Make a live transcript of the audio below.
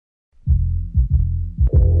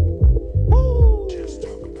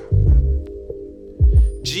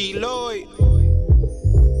Lloyd,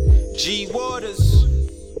 G Waters,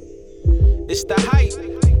 it's the hype,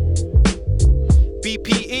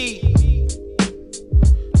 BPE,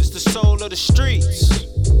 it's the soul of the streets.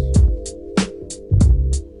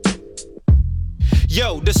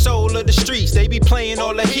 Yo, the soul of the streets, they be playing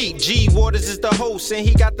all the heat. G Waters is the host and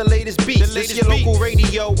he got the latest beats. This your local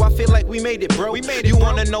radio, I feel like we made it, bro. You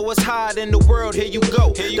wanna know what's hot in the world, here you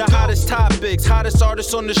go. The hottest topics, hottest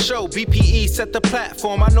artists on the show. BPE set the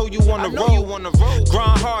platform, I know you wanna roll.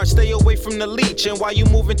 Grind hard, stay away from the leech. And while you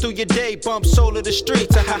moving through your day, bump soul of the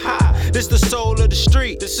streets. Ha ha ha, this the soul of the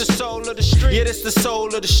street. This the soul of the street. Yeah, this the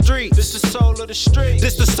soul of the street. This the soul of the street.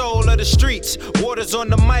 This the soul of the streets. Waters on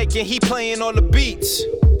the mic and he playing all the beats.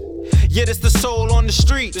 Yeah, this the soul on the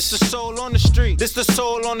street. This the soul on the street. This the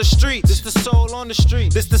soul on the street. This the soul on the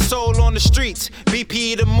street. This the soul on the streets.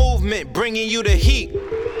 BPE the movement, bringing you the heat.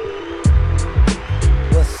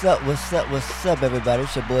 What's up? What's up? What's up, everybody?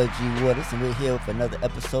 It's your boy G Waters, and we're here with another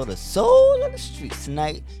episode of Soul on the Streets.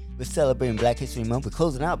 Tonight, we're celebrating Black History Month. We're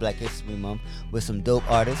closing out Black History Month with some dope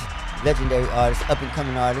artists, legendary artists,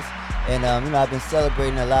 up-and-coming artists, and I've been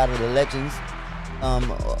celebrating a lot of the legends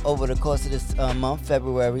over the course of this month,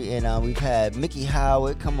 February, and we've had Miki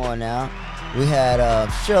Howard, come on now. We had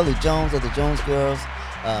Shirley Jones of the Jones Girls,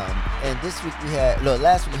 and this week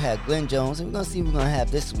last week we had Glenn Jones, and we're gonna see what we're gonna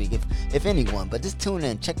have this week, if anyone. But just tune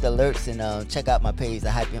in, check the alerts, and check out my page,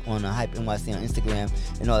 the Hype NYC on Instagram,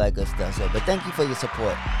 and all that good stuff. So, but thank you for your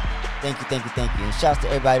support. Thank you. And shouts to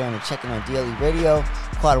everybody on the checking on DLE Radio.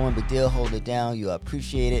 Quad One Big Deal, hold it down. You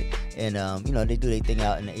appreciate it. And, they do their thing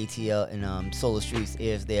out in the ATL, and Solar Streets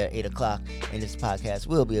airs there at 8 o'clock. And this podcast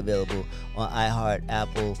will be available on iHeart,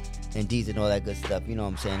 Apple, and Deezer, and all that good stuff. You know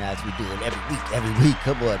what I'm saying? As we do it every week.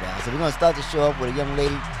 Come on now. So we're going to start the show off with a young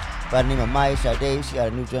lady by the name of Maya Sade. She got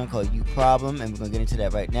a new joint called You Problem, and we're going to get into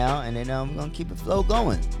that right now. And then we're going to keep the flow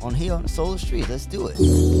going on here on the Solar Streets. Let's do it.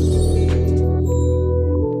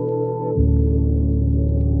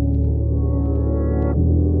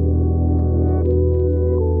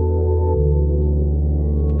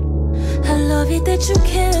 That you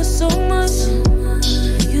care so much,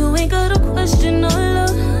 you ain't gotta question our love.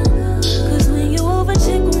 Cause when you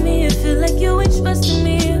overcheck with me, it feel like you ain't trusting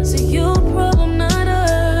me. So your problem, not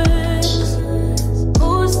us.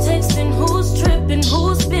 Who's texting, who's tripping,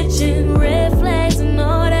 who's bitching, red flags and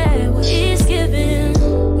all that, what is giving.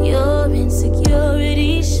 Your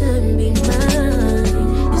insecurity shouldn't be mine,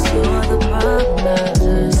 cause you're the problem, not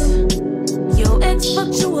us. Your ex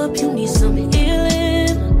fucked you up, you need some healing.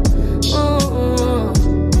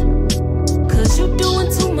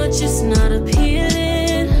 It's not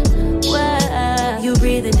appealing. Why you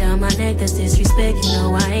breathing down my neck? That's disrespect. You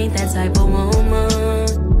know I ain't that type of woman.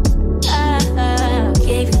 I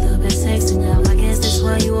gave you the best sex, and now I guess that's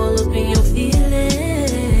why you all up in your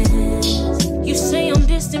feelings. You say I'm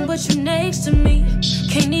distant, but you next to me.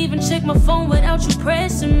 Can't even check my phone without you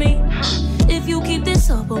pressing me. If you keep this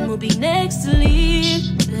up, I'ma be next to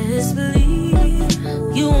leave. Best believe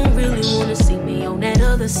you don't really wanna see me on that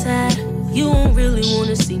other side. You don't really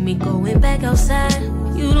wanna see me going back outside.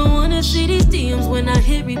 You don't wanna see these DMs when I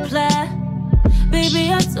hit reply.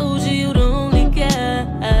 Baby, I told you you the only guy.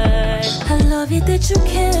 I love it that you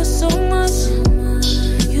care so much.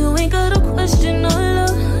 You ain't gotta question our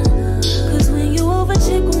love. Cause when you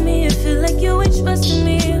overcheck with me, it feel like you ain't trusting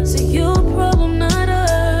me. So your problem, not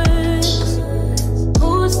us.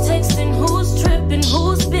 Who's texting, who's tripping,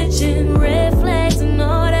 who's bitching, red flags and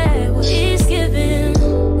all that, what is giving.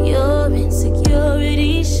 Your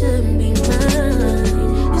insecurity shouldn't be mine,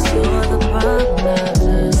 cause you're the problem, not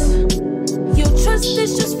us. Your trust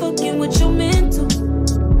is just fucking with your mental.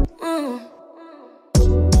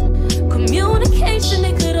 Communication,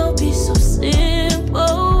 it could all be so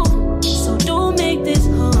simple. So don't make this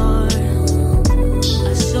hard.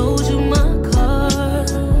 I showed you my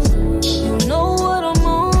cards. You know what I'm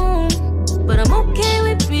on, but I'm okay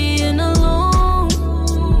with being alone.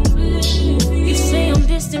 You say I'm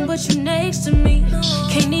distant, but you next to me.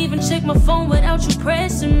 Can't even check my phone without you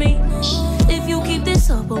pressing me. If you keep this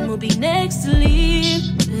up, I'ma be next to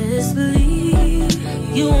leave. Best believe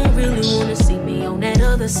you don't really wanna see me on that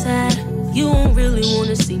other side. You don't really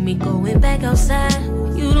wanna see me going back outside.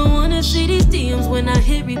 You don't wanna see these DMs when I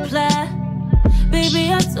hit reply.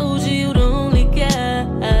 Baby, I told you you the only guy.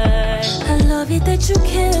 I love it that you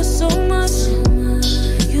care so much.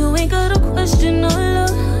 You ain't gotta question our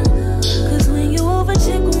love. Cause when you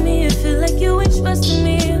overcheck with me, it feel like you ain't trusting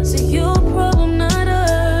me. So your problem, not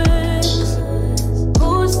us.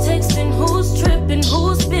 Who's texting, who's tripping,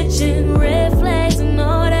 who's bitching, red flags and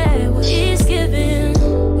all that, what is giving.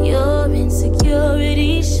 Your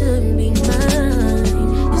insecurity shouldn't be mine,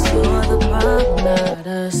 cause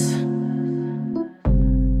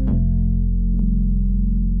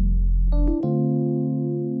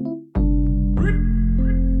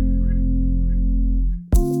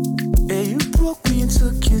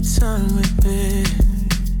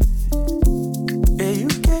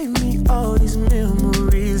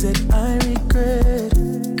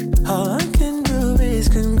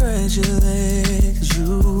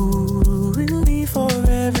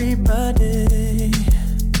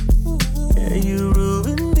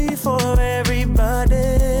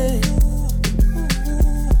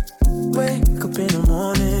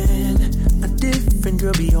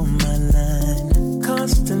be on my line,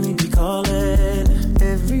 constantly be calling.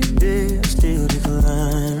 Every day I still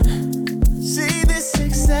decline. See, this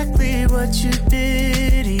exactly what you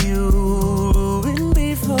did. You ruined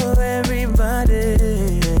me for everybody.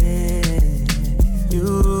 You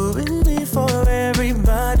ruined me for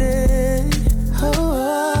everybody.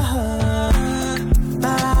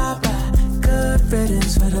 Bye-bye, good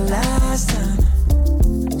riddance for the last time.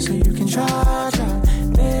 So you can try,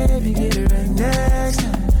 baby, get it right next time.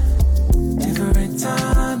 Different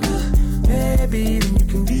time, baby, then you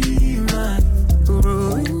can be mine. You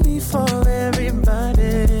ruined me for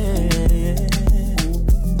everybody.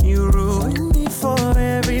 You ruined me for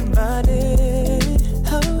everybody.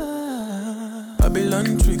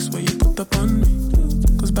 Babylon tricks where you put up on me.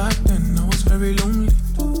 Cause back then I was very lonely.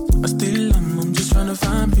 I still am, I'm just trying to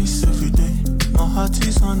find peace every day. My heart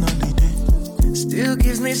is on holiday. Still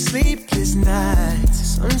gives me sleepless nights.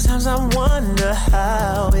 Sometimes I wonder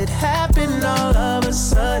how it happened all of a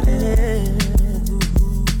sudden.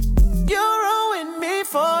 You ruined me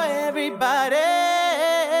for everybody.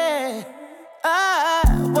 I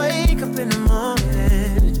wake up in the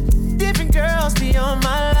morning, different girls be on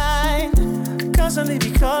my line, constantly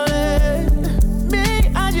be calling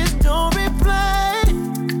me, I just don't reply.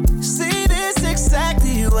 See, this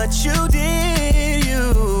exactly what you did. You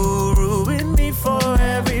ruined me for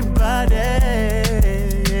everybody.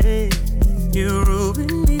 You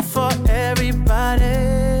ruined me for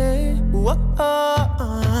everybody. Whoa.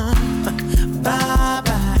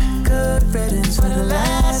 Bye-bye, good riddance for the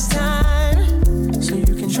last time. So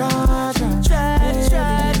you can try.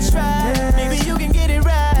 Maybe you can get it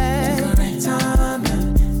right. Different time,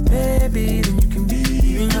 baby, then you can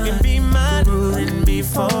be mine. You ruined me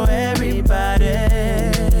for everybody.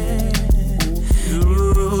 You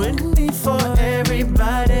ruined me for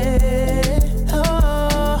everybody.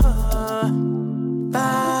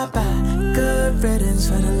 Bye-bye, good riddance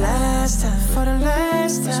for the last time. For the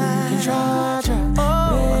last time. So you can try.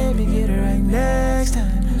 Baby, get it right next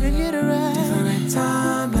time. You can get it right. Different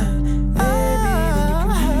timeline. Baby, then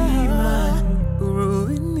you can be mine. You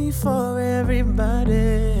ruined me for everybody.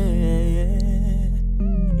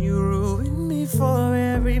 You ruined me for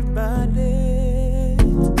everybody.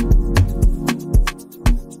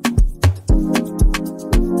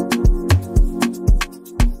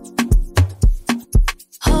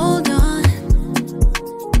 Hold on.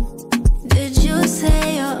 Did you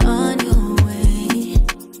say you're on your way?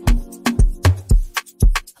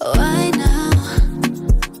 Why now?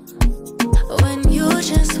 When you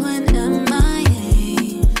just went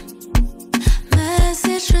MIA.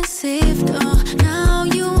 Message received. Oh, now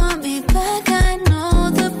you want me back. I know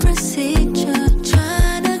the procedure.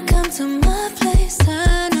 Trying to come to my place.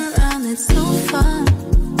 Turn around, it's too far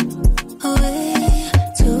away,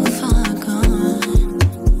 too far gone.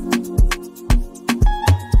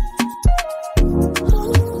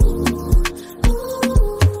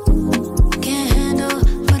 Can't handle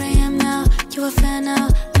what I am now. You a fan now,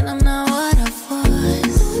 and I'm not what I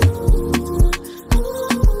was.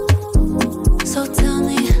 So tell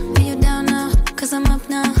me, are you down now? Cause I'm up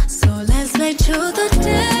now. So let's play truth or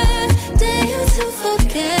dare. Dare you to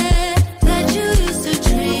forget that you used to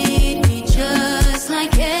treat me just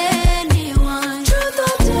like anyone. Truth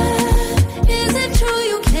or dare, is it true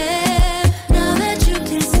you care? Now that you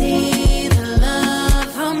can see the love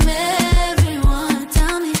from everyone.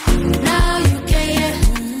 Tell me, now you care.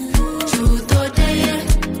 Truth or dare,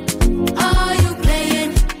 are you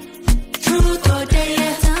playing? Truth or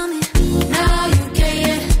dare, tell me, now you care.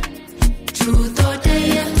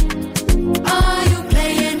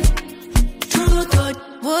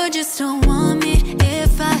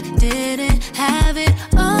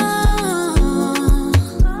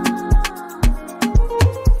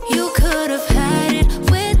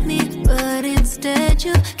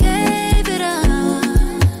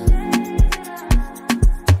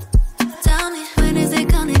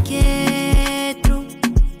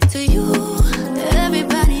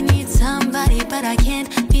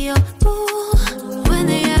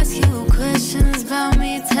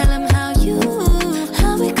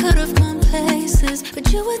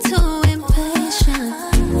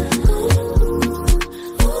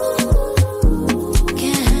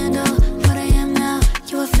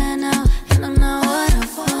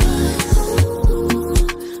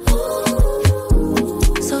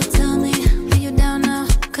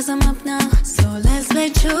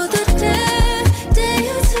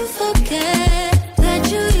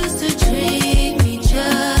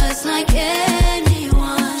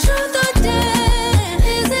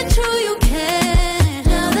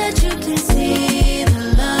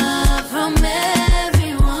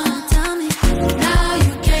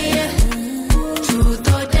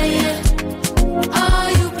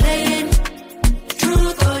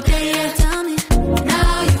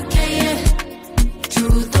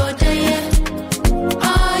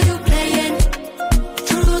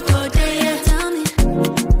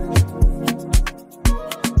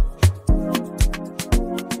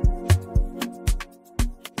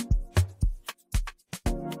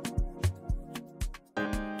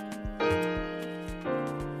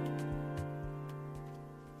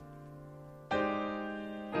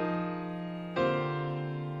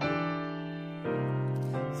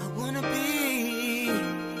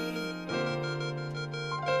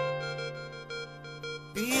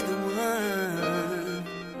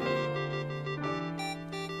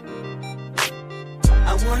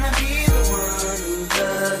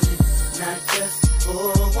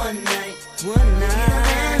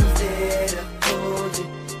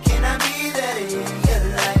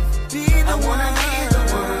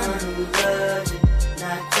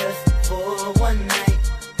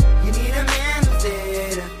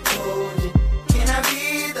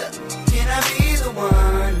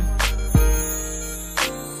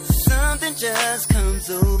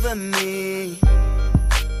 for me.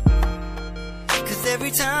 Cause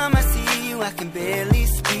every time I see you, I can barely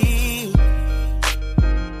speak.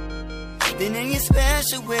 Then in your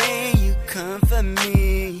special way, you comfort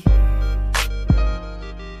me.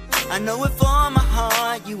 I know with all my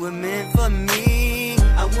heart, you were meant for me.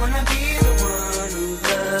 I wanna be the one who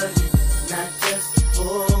loves you, not just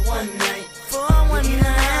for one night. For one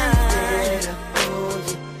night, hold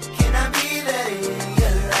you. Can I be that in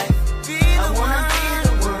your life? I wanna be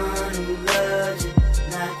the one who loves you,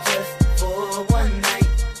 not just for one night.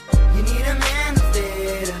 You need a man who's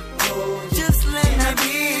there to hold you. Just let me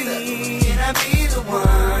be. Can I be the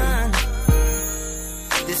one?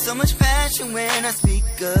 There's so much passion when I speak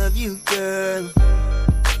of you, girl.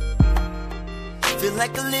 Feel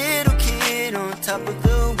like a little kid on top of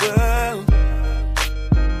the world.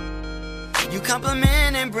 You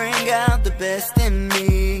compliment and bring out the best in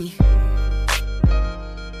me.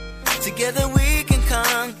 Together we can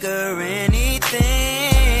conquer anything.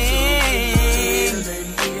 So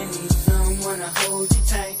need someone to hold you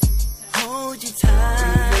tight. Hold you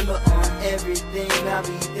tight. Remember on everything, I'll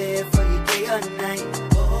be there for you day or night.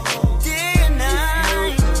 Day or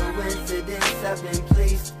night. It's no coincidence I've been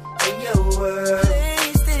placed in your world.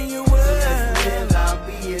 Placed in your world. So let's live, I'll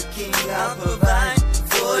be a king, I'll provide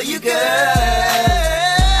for you, girl.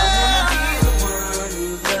 I wanna be the one who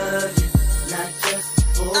loves you, not just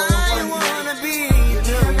for one night. I wanna be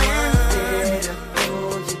the one there to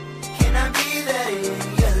hold you. Can I be that in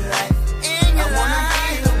your life? I wanna be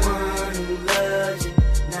the one who loves you,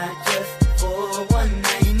 not just for one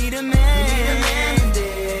night. You need a man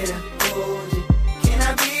there to hold you. Can I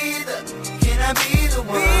be the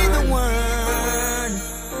one? Be the one.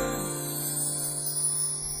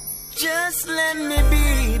 Just let me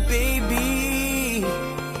be, baby.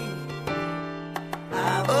 I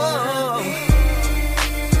wanna be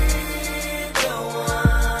the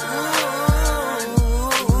one who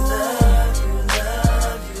loves you,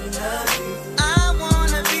 love you, love you. I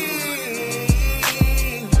wanna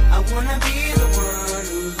be the one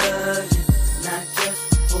who loves you, not just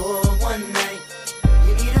for one night.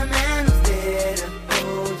 You need a man who's there to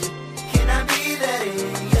hold you. Can I be that in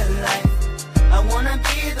your life? I wanna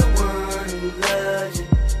be the one who loves you,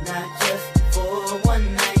 not just for one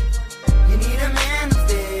night. You need a man who's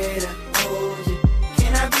there to hold you.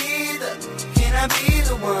 Can I be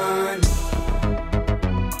the one?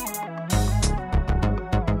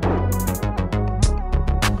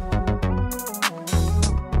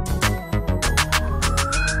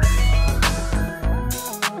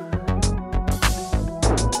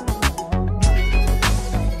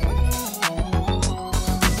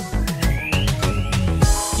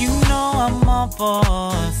 You know I'm all for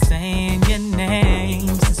saying your name,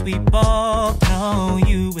 since we both know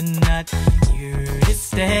you and not here to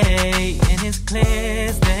stay. And it's clear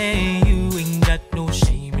as day you ain't got no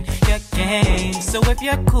shame in your game. So if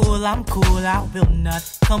you're cool, I'm cool, I will not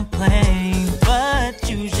complain. But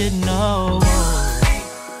you should know,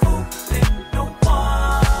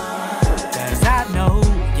 cause I know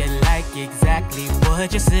you like exactly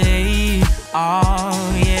what you say.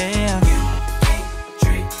 Oh yeah.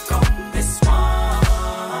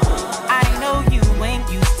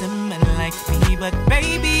 But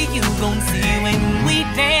baby, you gon' see when we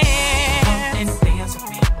dance. Come and dance with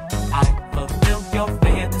me, I fulfill your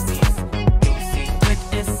fantasies. Your secret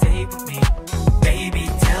is safe with me. Baby,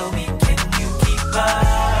 tell me, can you keep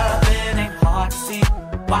up? It ain't hard to see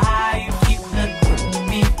why you keep looking at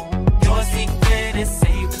me. Your secret is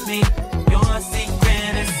safe with me. Your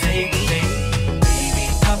secret is safe with me. Baby,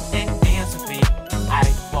 come and dance with me, I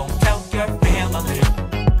won't tell your family.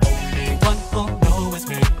 Only one will know it's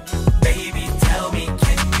me. Baby, tell me,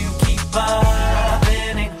 can you keep up?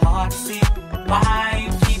 It ain't hard to see why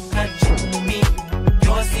you keep touching me.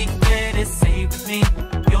 Your secret is safe with me.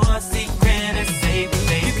 Your secret is safe with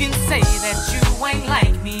me. You can say that you ain't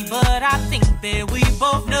like me, but I think that we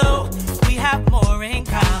both know we have more in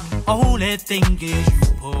common. Only thing is you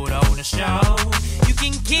put on a show. You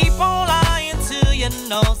can keep on lying till your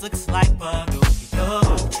nose looks like Pinocchio.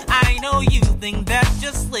 I know you think that's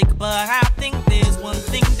just slick, but I think there's one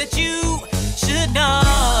thing that you should know.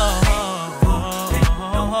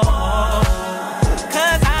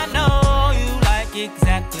 Cause I know you like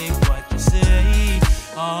exactly what you say.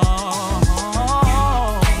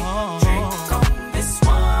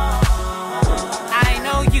 I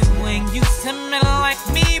know you ain't used to men like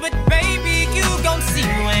me, but baby, you gon' see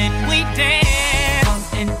when we dance. Come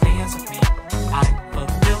and dance with me, I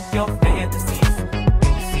fulfill your fantasies.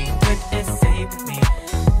 Your secret is safe with me.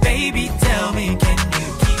 Baby, tell me, can you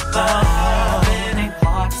keep up? It ain't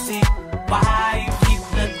hard to see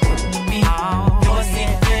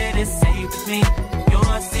me.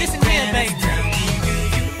 Your secret is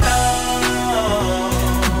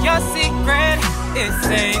your secret is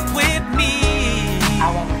safe with me. I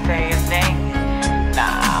won't say a thing.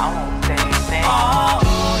 Nah, I won't say a thing.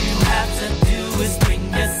 All you have to do is bring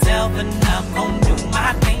yourself and I'm gonna do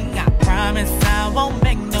my thing. I promise I won't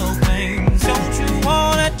make no claims. Don't you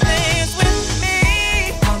wanna dance with me?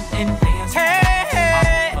 Come and dance with me.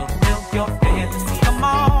 I'll fulfill your fantasy. Come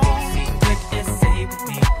on. Your secret is safe with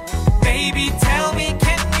me. Baby, tell me,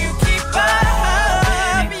 can you keep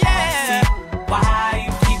up? Yeah. Why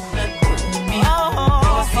you keep looking at me?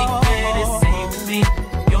 Your secret is safe with me.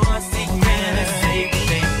 Your secret is safe with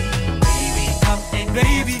me.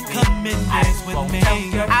 Baby, come and dance with me.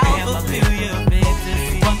 I'll fulfill your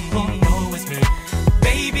fantasy. What won't know is me.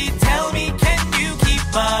 Baby, tell me, can you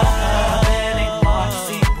keep up?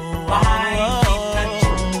 Why you keep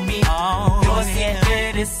touching me? Your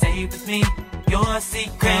secret is safe with me. Your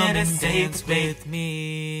secret is safe with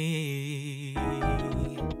me.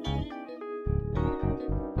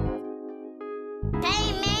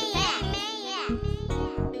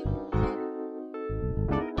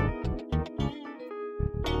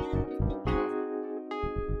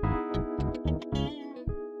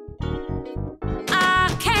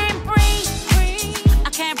 I can't breathe. I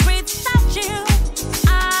can't breathe without you.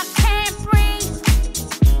 I can't breathe.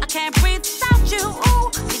 I can't breathe without you.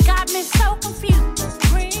 Ooh, you got me so confused.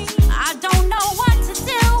 I don't know what to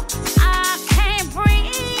do. I can't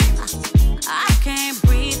breathe. I can't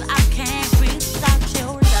breathe. I can't breathe without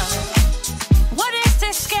your love. What is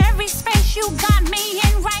this scary space you got me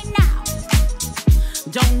in right now?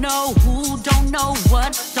 Don't know who, don't know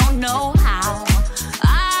what, don't know how.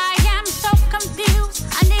 I am so confused.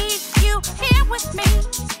 I need you here with me.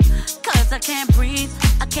 'Cause I can't breathe.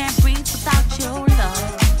 I can't breathe without your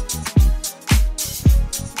love.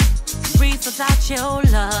 Breathe without your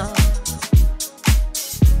love.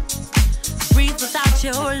 Breathe without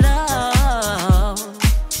your love.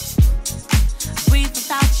 Breathe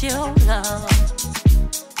without your love.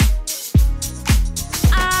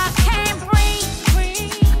 I can't breathe.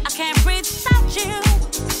 I can't breathe without you.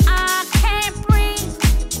 I can't breathe.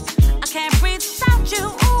 I can't breathe without you.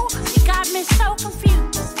 Ooh, you got me so confused.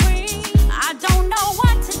 I don't know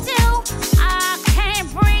what to do. I can't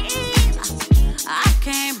breathe. I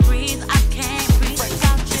can't breathe. I can't breathe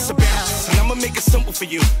without It's your a balance, love. and I'ma make it simple for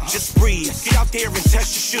you. Just breathe. Get out there and test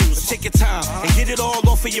your shoes. Take your time and get it all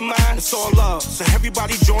off of your mind. It's all love. So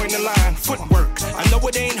everybody join the line. Footwork. I know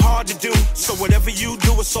it ain't hard to do. So whatever you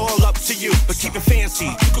do, it's all up to you. But keep it fancy.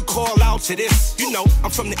 You could call out to this. You know,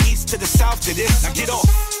 I'm from the east to the south to this. Now get off.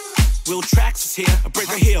 Will Tracks is here, break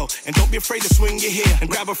a hill, and don't be afraid to swing your hair and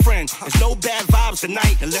grab a friend. There's no bad vibes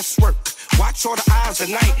tonight, and let's work. Watch all the eyes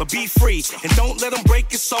tonight, but be free, and don't let them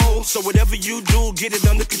break your soul. So whatever you do, get it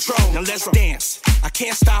under control. Now let's dance. I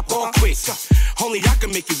can't stop or quit. Only I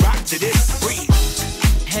can make you rock to this. Breathe.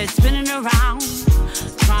 Head spinning around,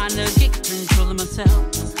 trying to get control of myself.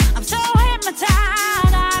 I'm so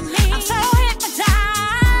hypnotized. I'm so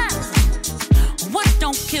hypnotized. What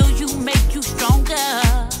don't kill you make you stronger?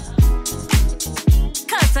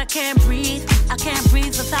 'Cause I can't breathe. I can't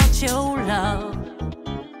breathe without your love.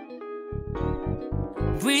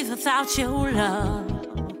 Breathe without your love.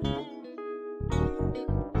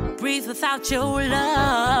 Breathe without your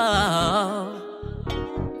love.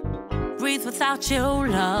 Breathe without your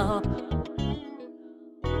love.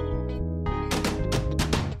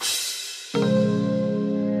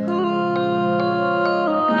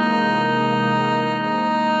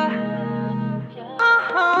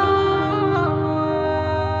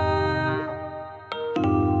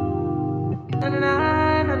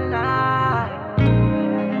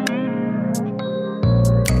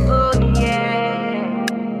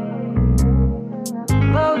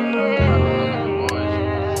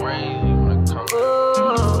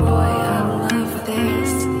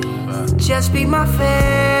 Just be my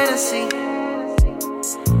fantasy,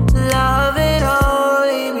 love and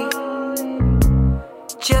only me.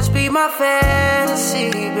 Just be my fantasy,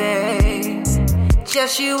 babe.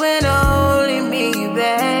 Just you and only me,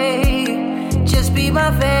 babe. Just be my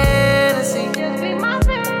fantasy,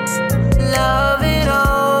 love and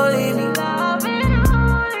only me.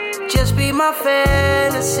 Just be my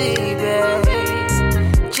fantasy,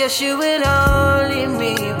 babe. Just you and only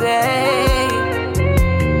me, babe.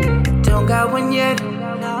 Got one yet,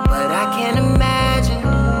 but I can't imagine.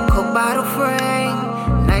 Coke bottle frame,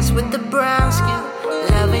 nice with the brown skin.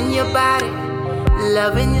 Loving your body,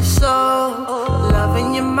 loving your soul,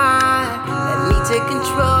 loving your mind. Let me take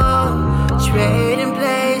control. Trading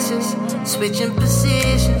places, switching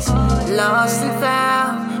positions. Lost and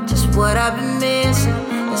found, just what I've been missing.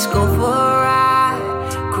 Let's go for a ride.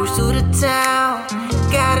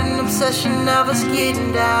 said she never's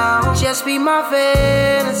getting down. Just be my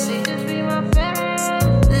fantasy.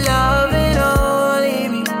 Love it only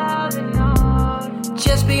me.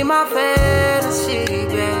 Just be my fantasy,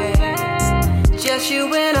 babe. Just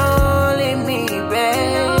you and only me,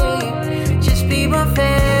 babe. Just be my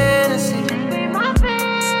fantasy.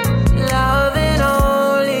 Love it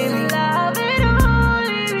only me.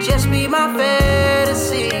 Just be my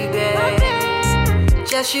fantasy, babe.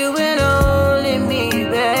 Just you and only me,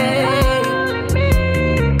 babe.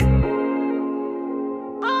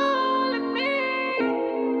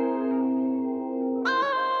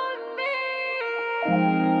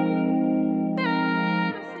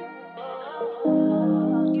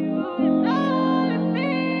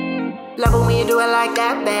 Love it when you do it like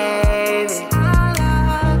that, baby.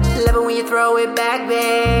 Love it when you throw it back,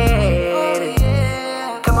 baby.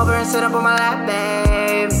 Come over and sit up on my lap,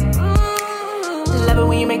 baby. Love it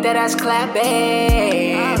when you make that ass clap,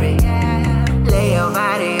 baby. Lay your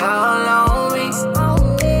body all on me.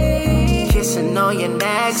 Kissing on your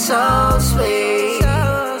neck, so sweet.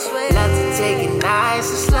 Love to take it nice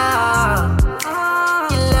and slow.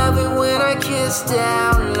 You love it when I kiss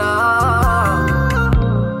down low.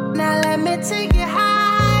 Take it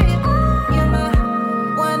higher. You're my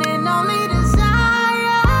one and only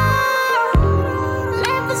desire.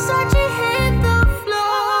 Let Versace hit the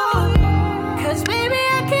floor. 'Cause baby,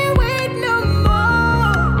 I can't wait no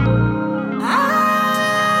more. I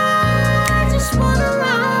just wanna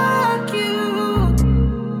rock you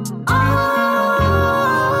all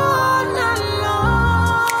night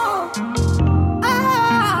long.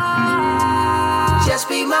 Just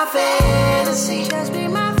be my fantasy. Just be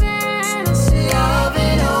my love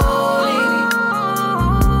it only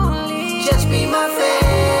me. Just be my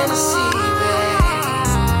fantasy, babe.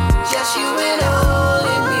 Just you and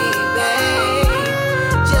only me, babe.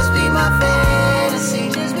 Just be my fantasy.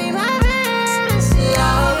 Just be my fantasy.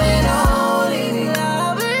 Love it only me.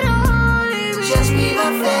 Just be my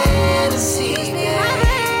fantasy, babe.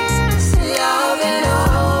 Love it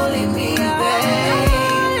only me, babe.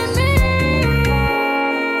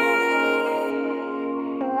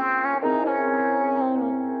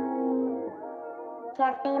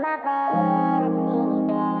 Just be my fantasy,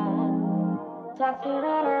 babe. Just you and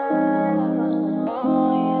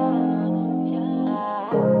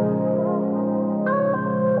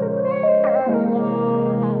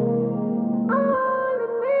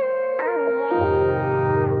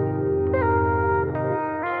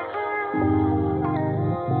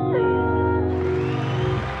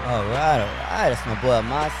All right. That's my boy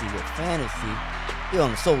Mossy with Fantasy. Here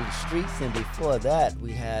on the Soul of the Streets, and before that,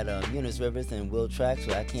 we had Eunice Rivers and Will Trax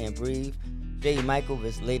with I Can't Breathe. J. Michael with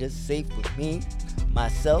his latest Safe With Me.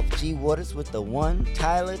 Myself, G. Waters with The One.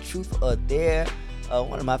 Tyler, Truth or Dare.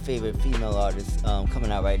 One of my favorite female artists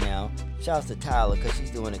coming out right now. Shouts to Tyler because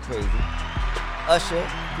she's doing it crazy. Usher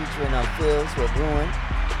featuring Fields with Ruin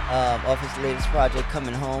off his latest project,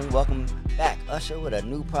 Coming Home. Welcome back, Usher, with a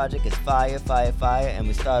new project. It's Fire, Fire, Fire. And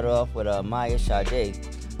we started off with Maya Sade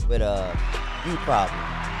with You Problem.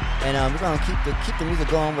 And we're going to keep the music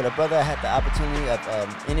going with a brother I had the opportunity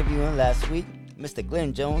of interviewing last week, Mr.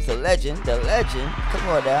 Glenn Jones, the legend. Come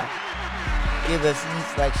on now. He's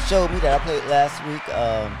like showed me that I played last week.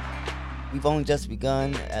 We've Only Just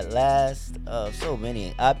Begun, At Last, so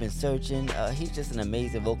many. I've Been Searching. He's just an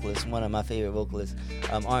amazing vocalist, one of my favorite vocalists,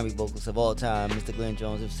 R&B vocalists of all time, Mr. Glenn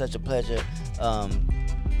Jones. It was such a pleasure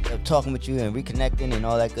talking with you and reconnecting and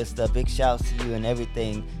all that good stuff. Big shouts to you and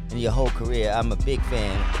everything in your whole career. I'm a big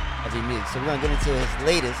fan of your music. So we're going to get into his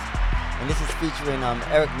latest, and this is featuring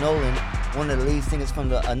Eric Nolan, one of the lead singers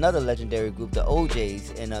from another legendary group, the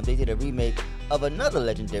OJs, and they did a remake of another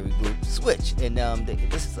legendary group, Switch, and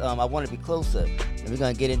this is I Want to Be Closer, and we're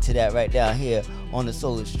going to get into that right down here on the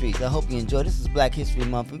Solar Streets. I hope you enjoy. This is Black History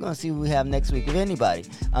Month. We're going to see what we have next week, if anybody.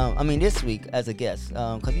 This week as a guest,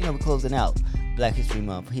 because we're closing out Black History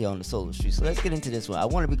Month here on the Solar Streets. So let's get into this one. I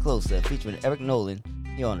Want to Be Closer, featuring Eric Nolan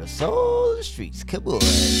here on the Solar Streets. Kaboom.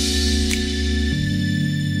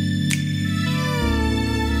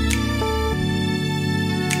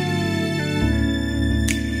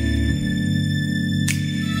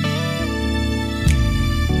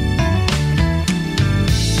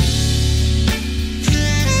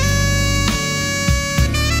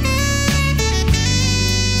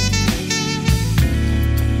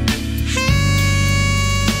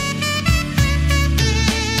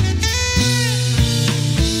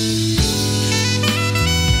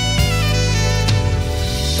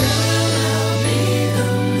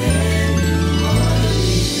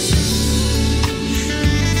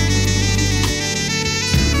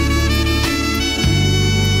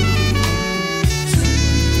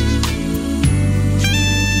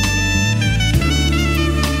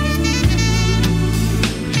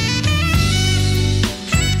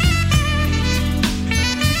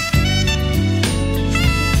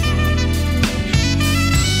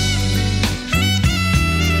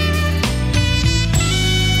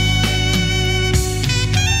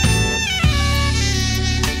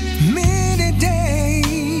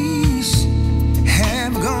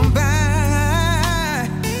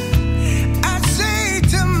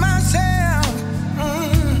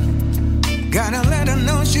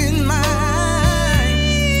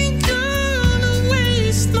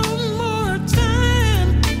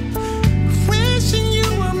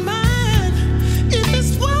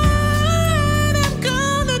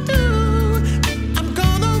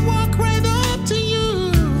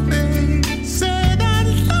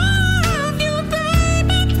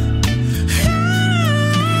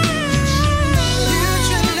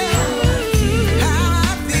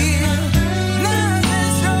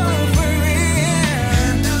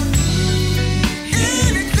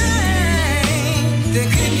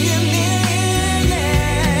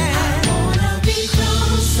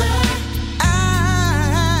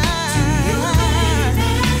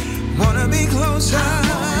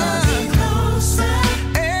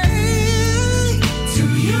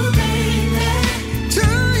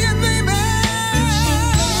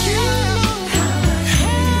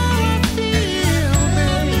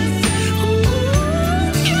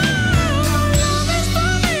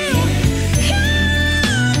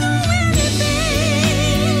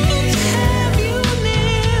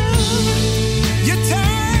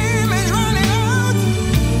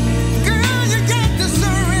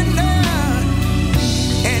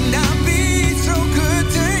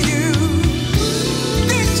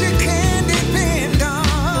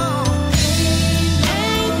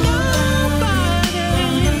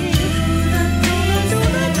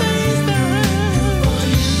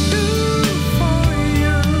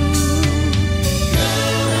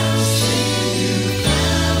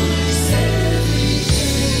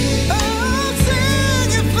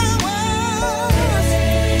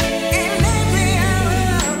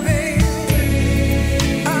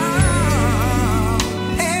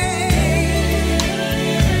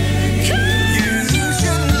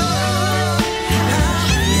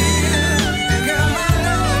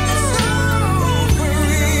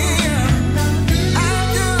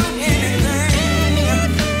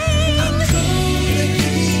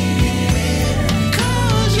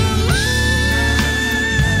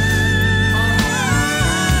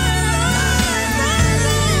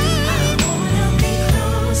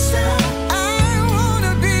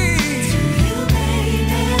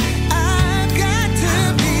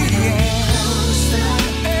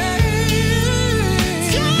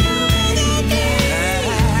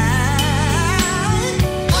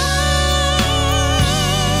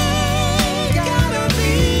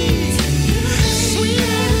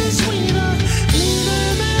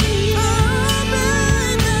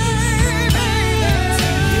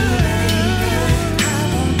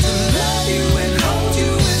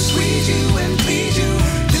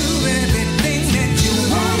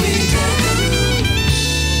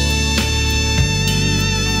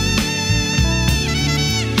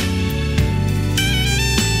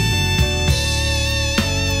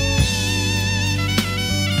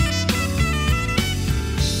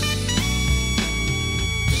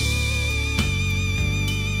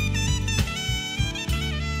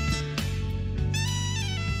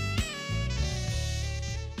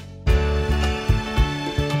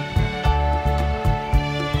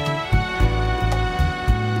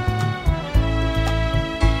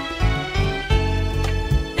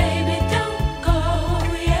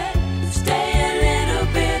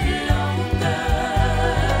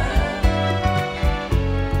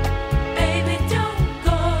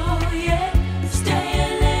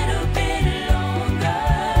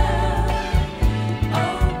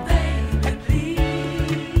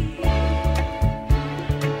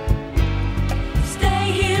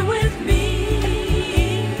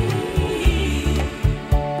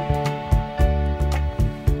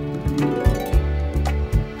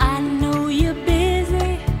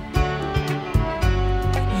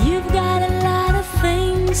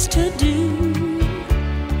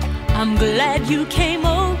 glad you came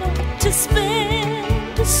over to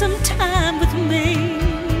spend some time with me.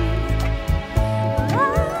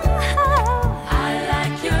 I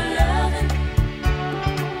like your loving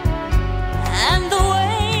and the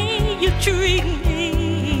way you treat me.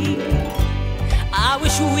 I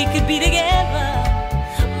wish we could be together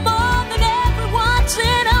more than ever once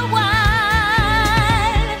in a while.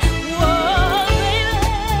 Whoa,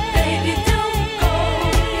 baby, don't go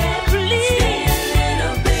yet. Please, stay a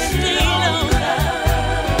little bit longer.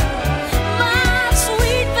 My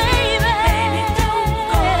sweet baby, don't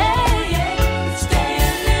go yet. Stay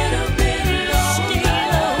a little bit longer.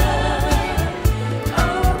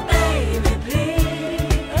 Oh, baby, please.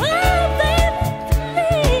 Oh, baby,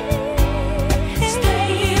 please. Stay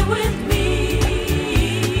here with me.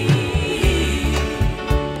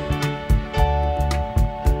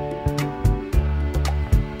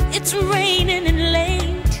 It's raining and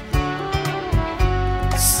late,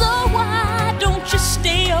 so why don't you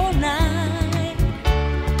stay all night?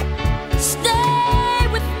 Stay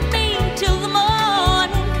with me till the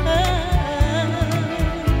morning comes.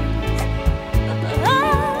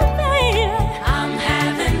 Oh, baby, I'm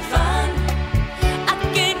having fun. I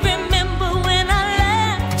can't remember when I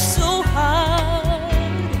laughed so hard.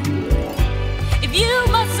 If you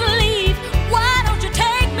must leave, why don't you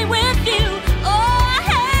take me with you? Oh, I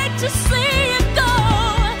hate to see you go.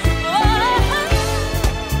 Oh,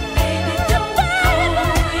 baby, don't go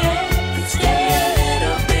yet. Stay a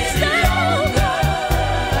little bit longer.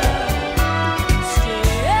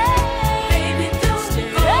 Baby, don't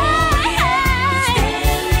go yet. Stay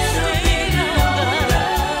a little bit longer.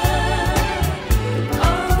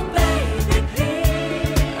 Oh, baby, please.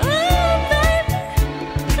 Oh, baby,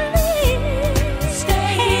 please. Stay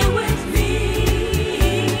here with me.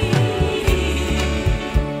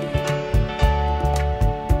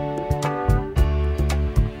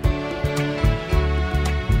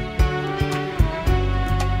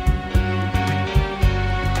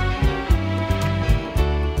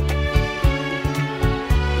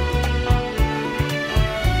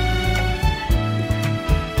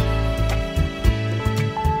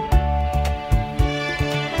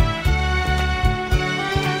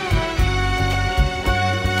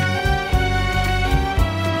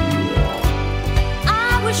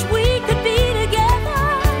 I wish we could be together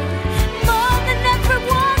more than ever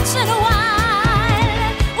once in a while.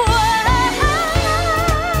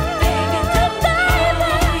 Baby, don't go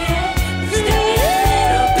yet. Stay a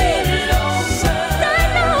little bit longer. Stay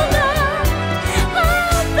longer.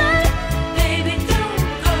 Oh, baby, don't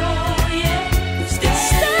go yet. Stay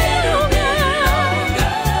a little bit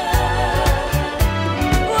longer.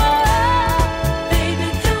 Baby,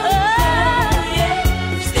 don't go yet.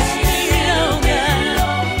 Stay a little bit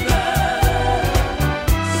longer.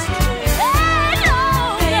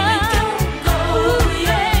 Baby, don't go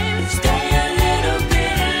yet. Stay a little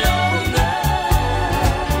bit longer.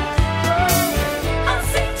 I'll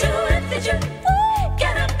see to it that you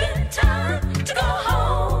get up in time to go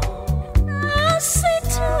home. I'll see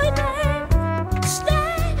to it, babe.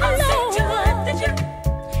 Stay alone. I'll see to it that you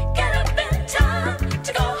get up in time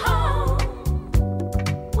to go home.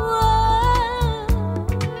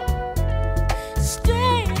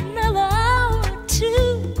 Stay another hour or two.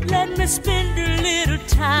 Let me spend a little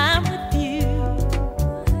time with you.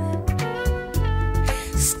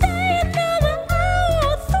 Stay another hour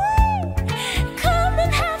or three. Come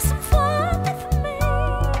and have some fun with me.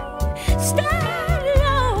 Stay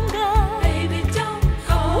longer. Baby, don't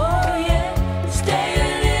go yet. Stay a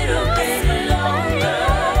little bit longer.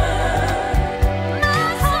 My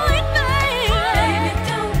sweet baby. Baby,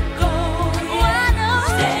 don't go yet.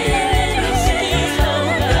 Stay a little bit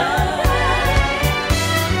longer.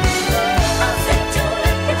 I'll see to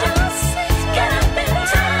it that you get up in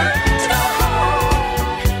time to go home.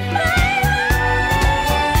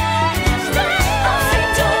 I'll see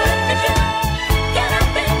to it that you get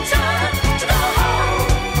up in time to go home.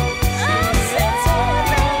 I'll see to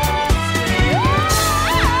it.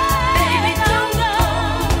 Baby, don't go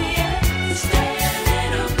yet. Stay a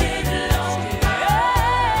little bit longer.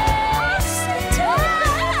 I'll see to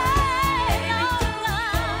it.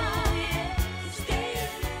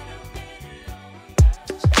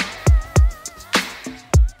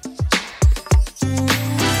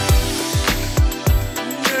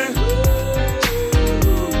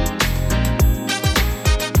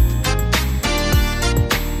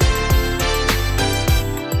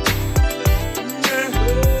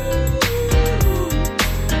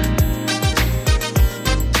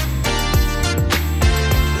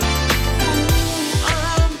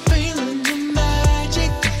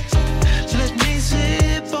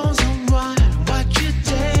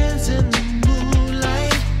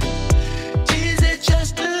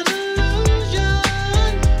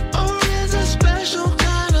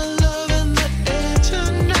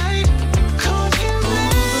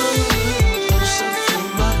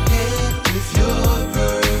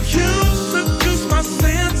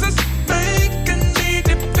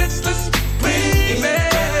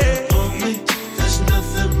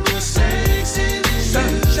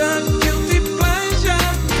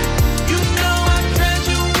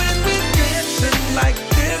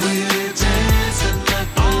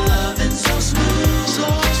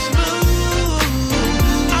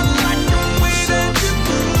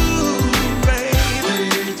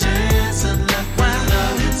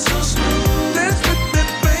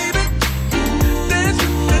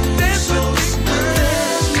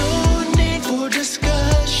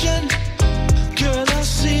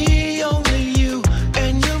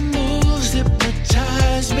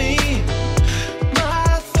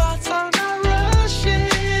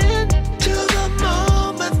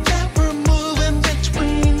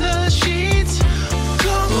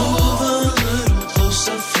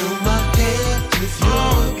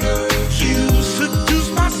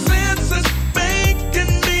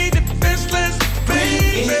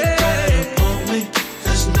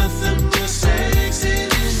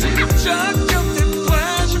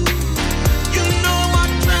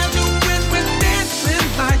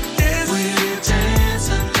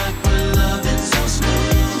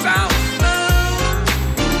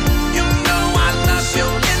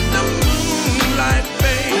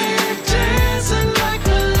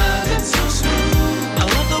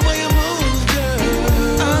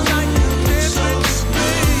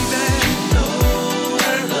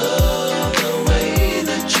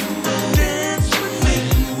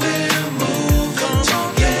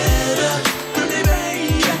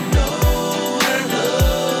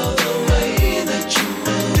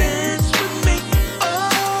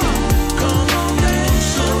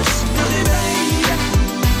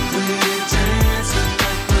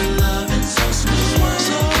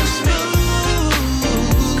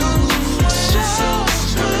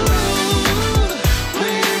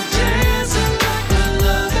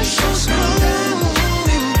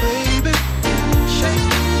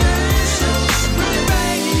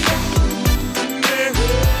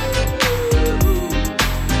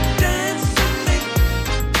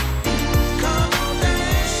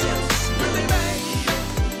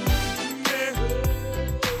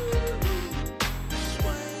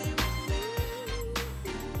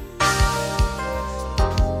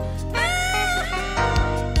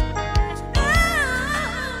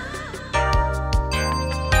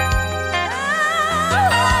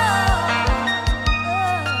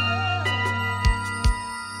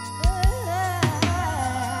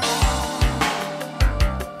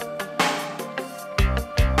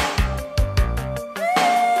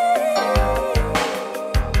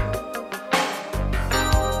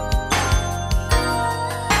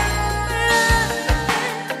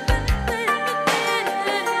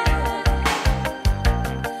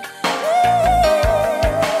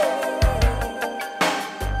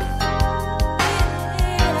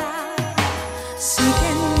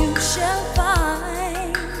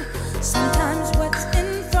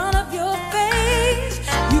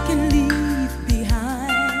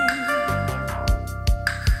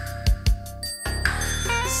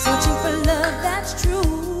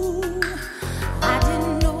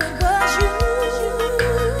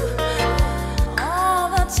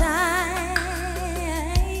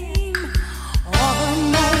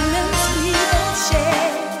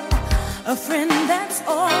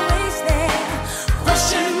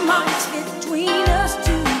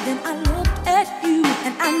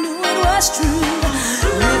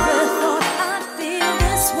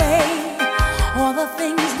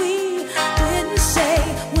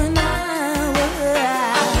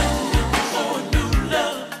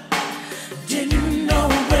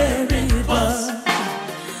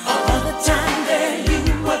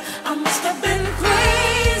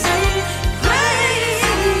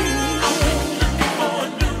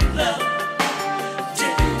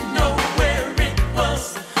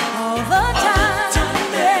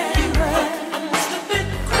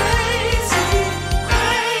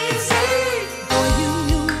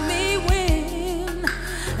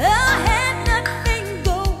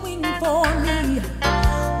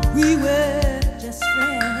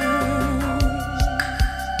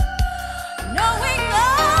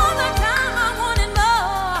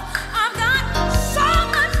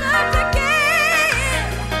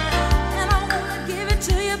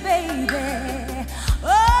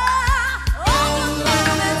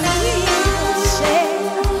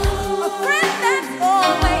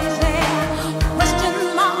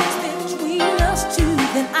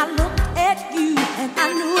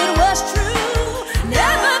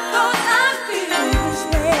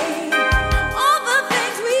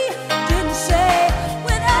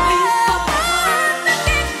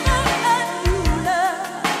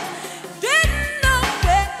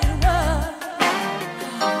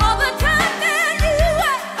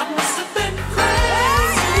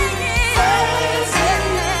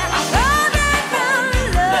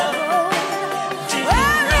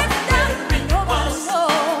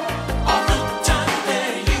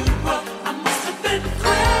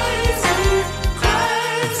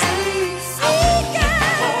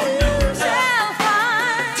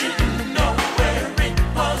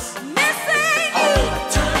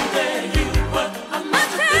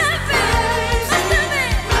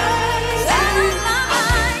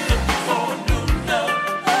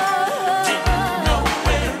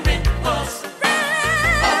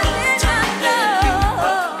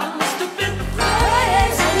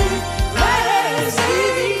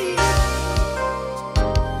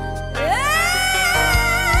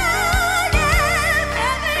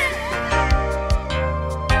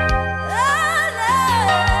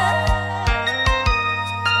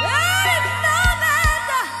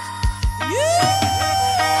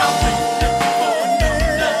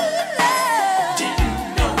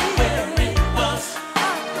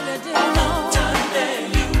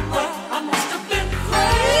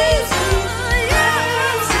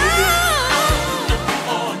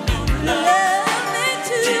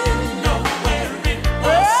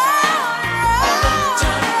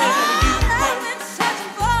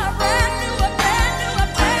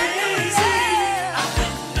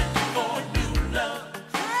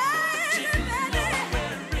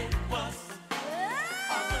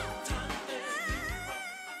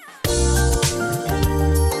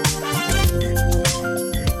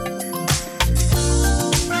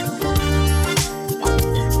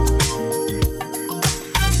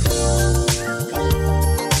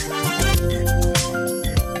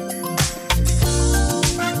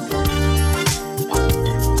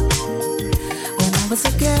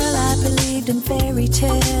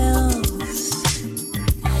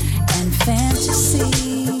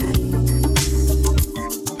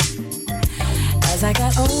 As I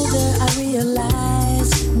got older, I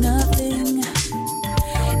realized nothing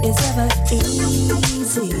is ever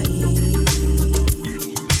easy.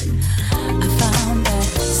 I found that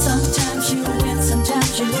sometimes you win,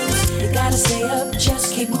 sometimes you lose. You gotta stay up,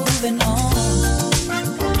 just keep moving on.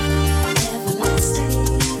 Everlasting.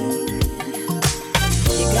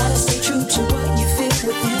 You gotta stay true to what you feel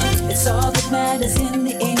within. It's all that matters in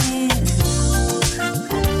the end.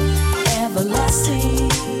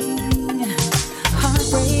 Everlasting.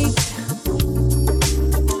 Heartbreak.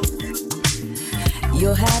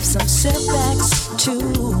 You'll have some setbacks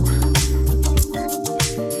too,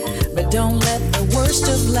 but don't let the worst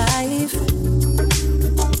of life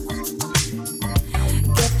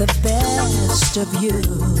get the best of you.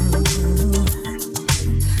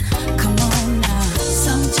 Come on now.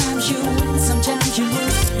 Sometimes you win, sometimes you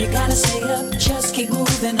lose. You gotta stay up, just keep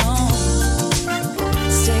moving on.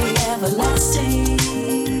 Stay everlasting.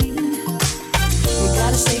 You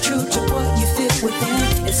gotta stay true to what you feel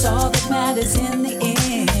within. It's all that matters in the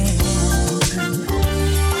end.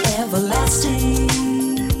 Everlasting.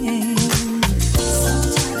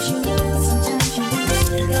 Sometimes you win, sometimes you lose.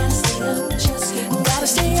 You gotta stay up, just gotta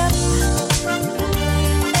stay up.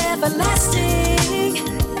 Everlasting.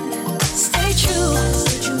 Stay true.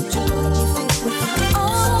 Stay true to what you feel within.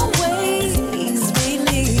 Always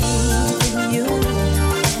believe in you.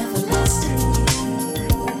 Everlasting.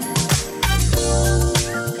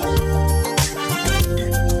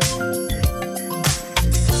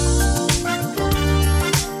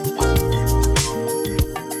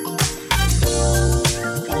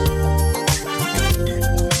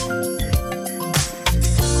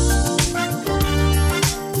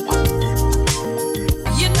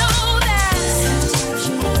 You know that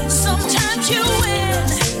sometimes you win,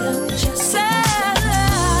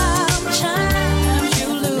 sometimes you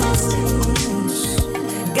lose.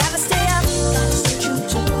 Gotta stay up,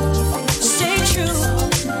 stay true.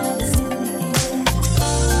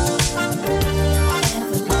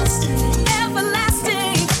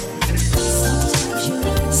 Everlasting.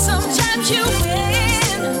 Sometimes you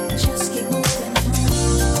win, just keep moving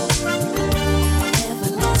on.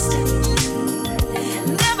 Everlasting.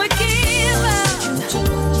 Never give up.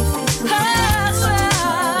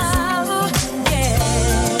 Oh, yeah.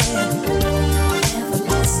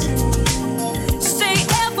 Everlasting. Stay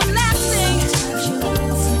everlasting.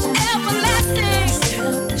 Everlasting.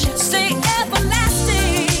 Stay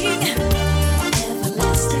everlasting.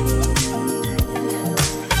 Everlasting.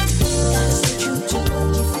 Gotta stay true to what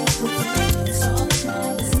you feel within. It's all that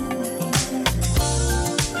matters in the end.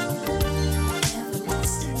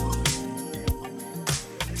 Everlasting.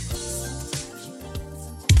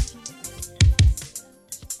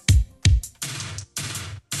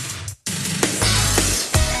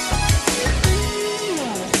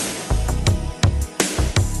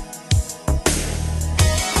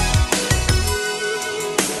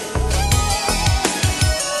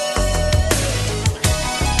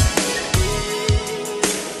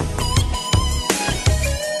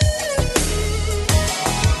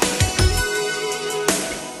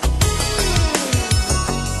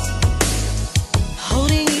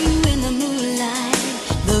 Holding you in the moonlight,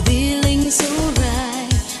 the feeling's so right.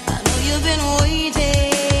 I know you've been waiting.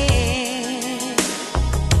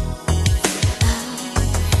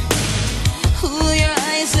 Ooh, your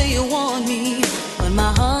eyes say you want me, but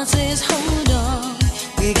my heart says hold on.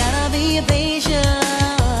 We gotta be patient.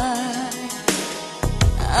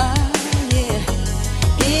 Yeah.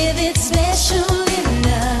 If it's special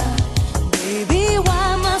enough, baby,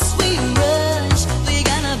 why must we rush? We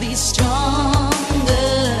gotta be stronger.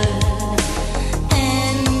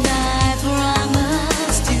 And I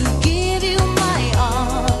promise to give you my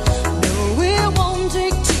all. No, it won't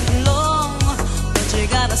take too long, but you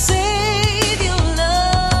gotta save your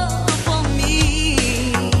love for me.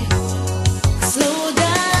 Slow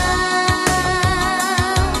down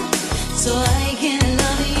so I can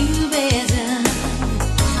love you better.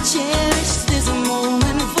 Cherish this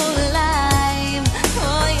moment for life.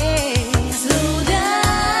 Oh yeah. Slow down.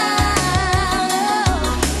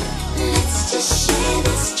 Let's just share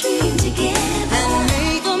this dream together and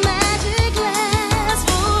make the magic last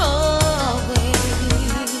for always.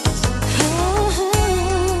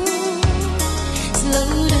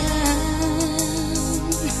 Slow down.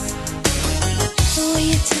 Oh,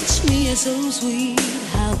 you touch me, you're so sweet.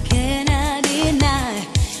 How can I deny?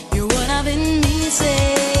 You're what I've been missing.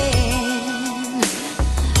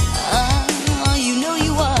 Oh, you know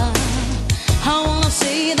you are. I wanna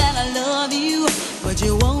say that I love you, but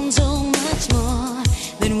you want so much more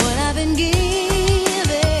than what I've been giving.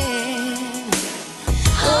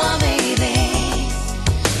 Oh, baby,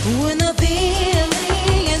 when the feeling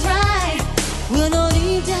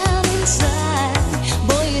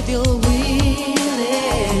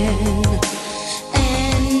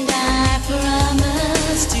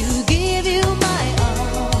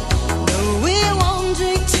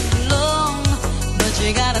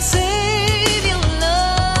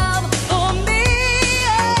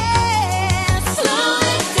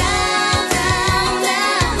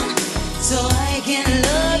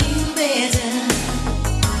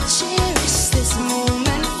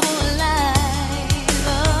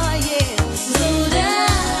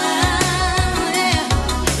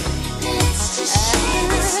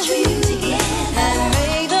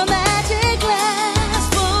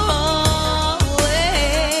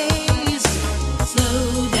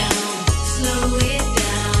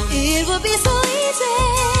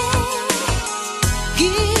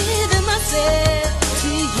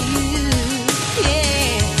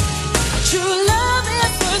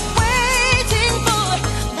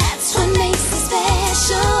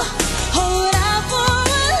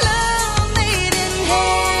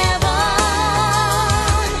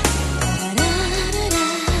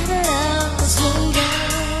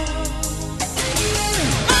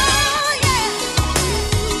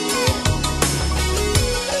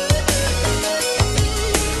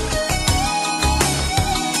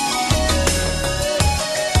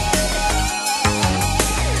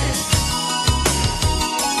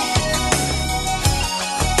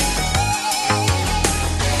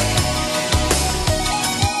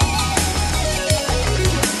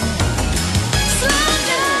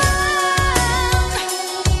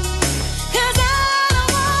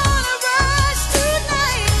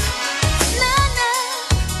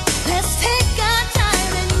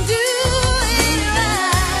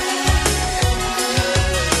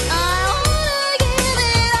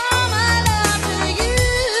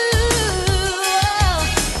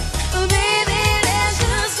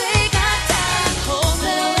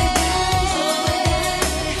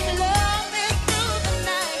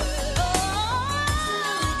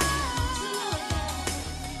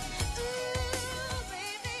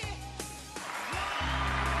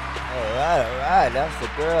Alright. That's the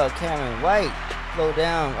girl, Karen White. Slow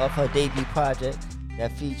Down off her debut project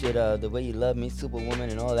that featured The Way You Love Me, Superwoman,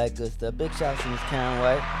 and all that good stuff. Big shout out to Miss Karen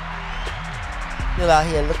White. Still out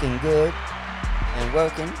here looking good and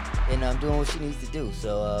working and doing what she needs to do.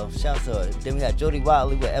 So shout out to her. Then we had Jody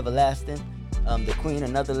Watley with Everlasting. The Queen,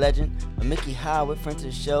 another legend. Mickey Howard, friend to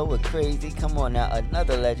the show with Crazy. Come on now,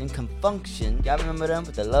 another legend. Confunction. Y'all remember them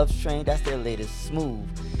with the Love Train? That's their latest Smooth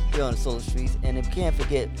here on the Solar Streets. And if you can't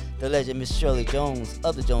forget the legend Miss Shirley Jones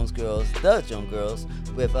of the Jones Girls,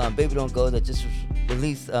 with Baby Don't Go that just was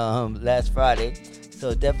released last Friday.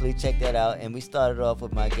 So definitely check that out. And we started off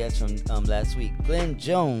with my guest from last week, Glenn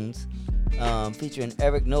Jones, featuring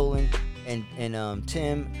Eric Nolan and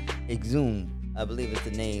Tim Exum. I believe it's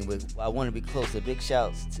the name. I want to be closer. Big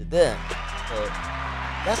shouts to them. So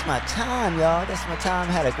that's my time, y'all. That's my time.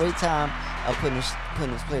 I had a great time putting this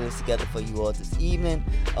playlist together for you all this evening.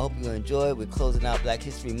 I hope you enjoy. We're closing out Black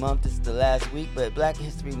History Month. This is the last week, but Black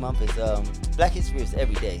History Month is Black History is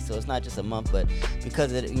every day, so it's not just a month. But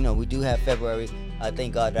because of we do have February. I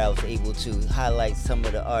thank God that I was able to highlight some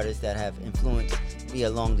of the artists that have influenced me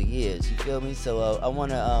along the years. You feel me? So I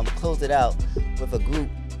want to close it out with a group.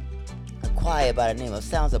 A choir by the name of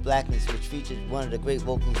Sounds of Blackness, which featured one of the great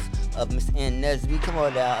vocals of Miss Ann Nesby. Come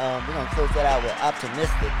on now, we're going to close that out with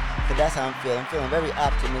Optimistic, because that's how I'm feeling. I'm feeling very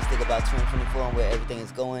optimistic about 2024 and where everything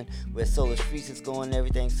is going, where Solar Streets is going and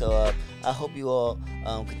everything. So I hope you all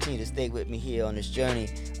continue to stay with me here on this journey.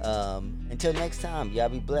 Until next time, y'all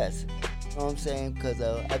be blessed. You know what I'm saying? Because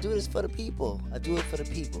I do this for the people. I do it for the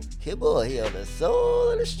people. Kid Boy here on the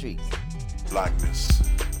Soul of the Streets. Blackness,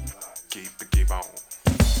 keep on.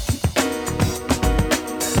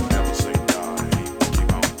 Never say die,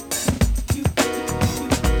 keep on.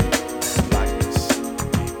 Blackness,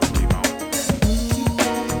 keep on.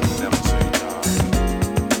 Never say die,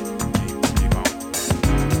 keep on.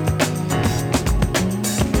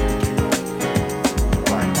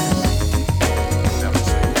 Blackness, never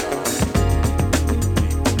say die, keep on.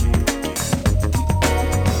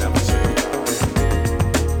 Never say die,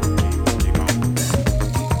 keep on.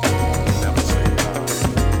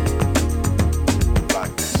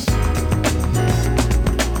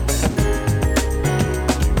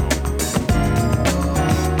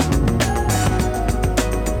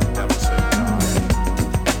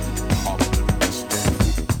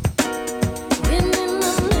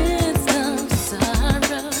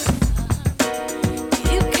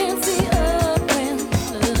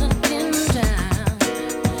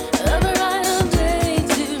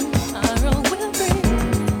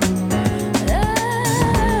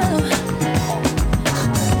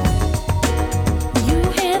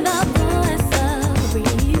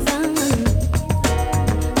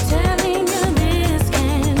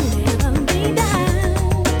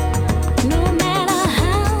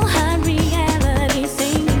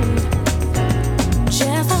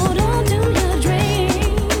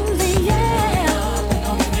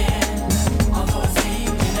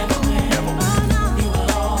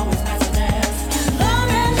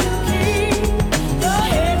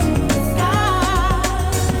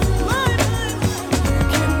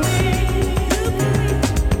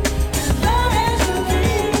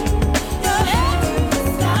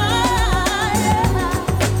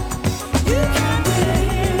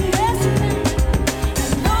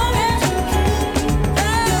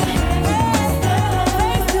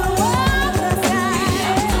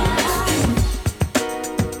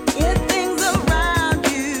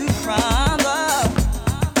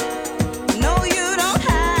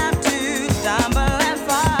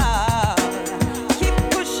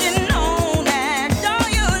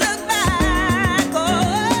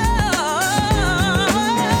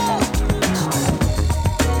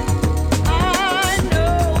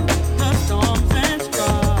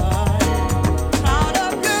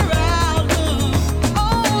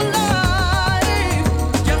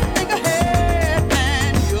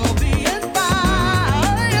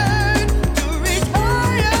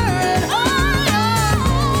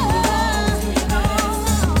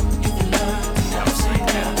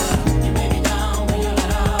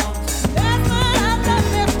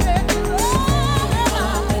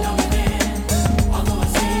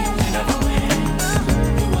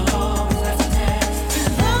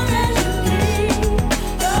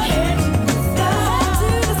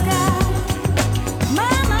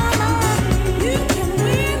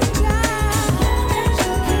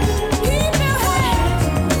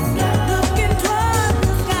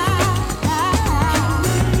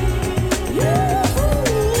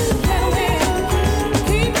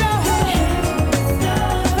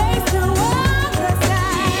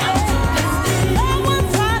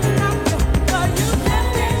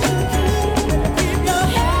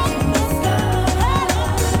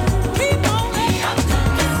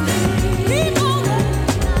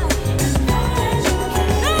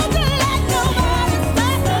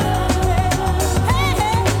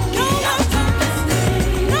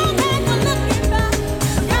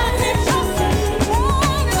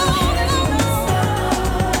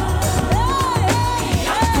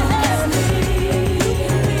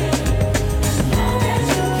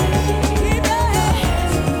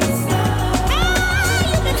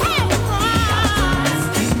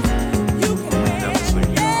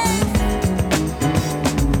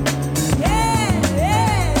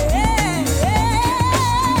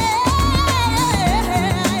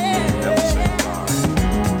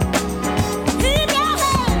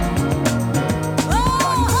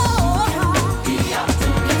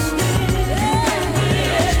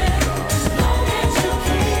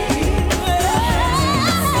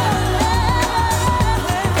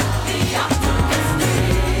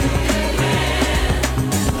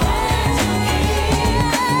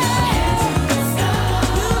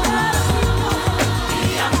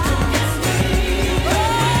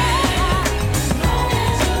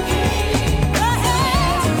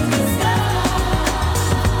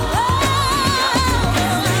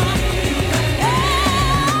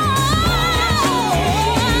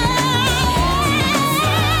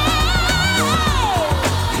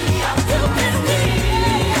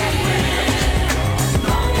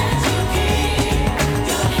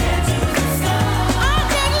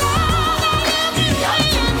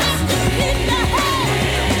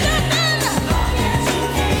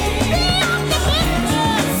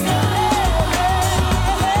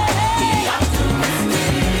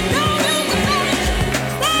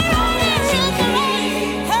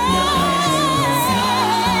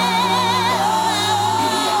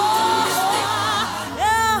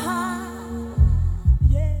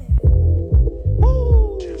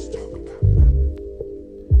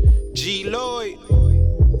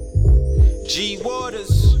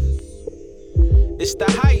 It's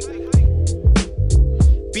the hype.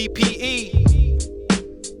 BPE.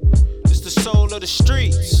 It's the soul of the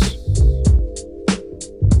streets.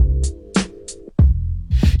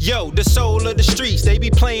 Yo, the soul of the streets, they be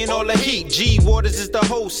playing all the heat. G Waters is the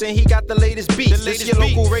host, and he got the latest beats. This your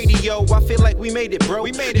local radio, I feel like we made it, bro.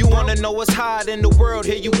 You wanna know what's hot in the world,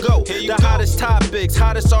 here you go. The hottest topics,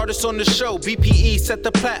 hottest artists on the show. BPE set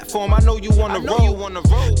the platform, I know you wanna roll.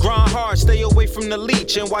 Grind hard, stay away from the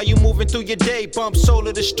leech. And while you moving through your day, bump soul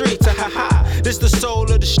of the streets. Ha ha ha, this the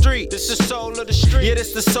soul of the street. This the soul of the street. Yeah,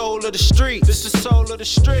 this the soul of the street. This the soul of the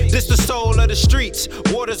street. This the soul of the streets.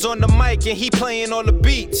 Waters on the mic, and he playing all the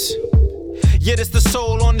beats. Yeah, this the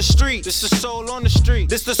soul on the street. This the soul on the street.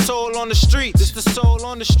 This the soul on the street. This the soul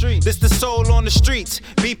on the street. This the soul on the streets.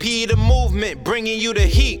 BP the movement, bringing you the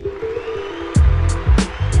heat.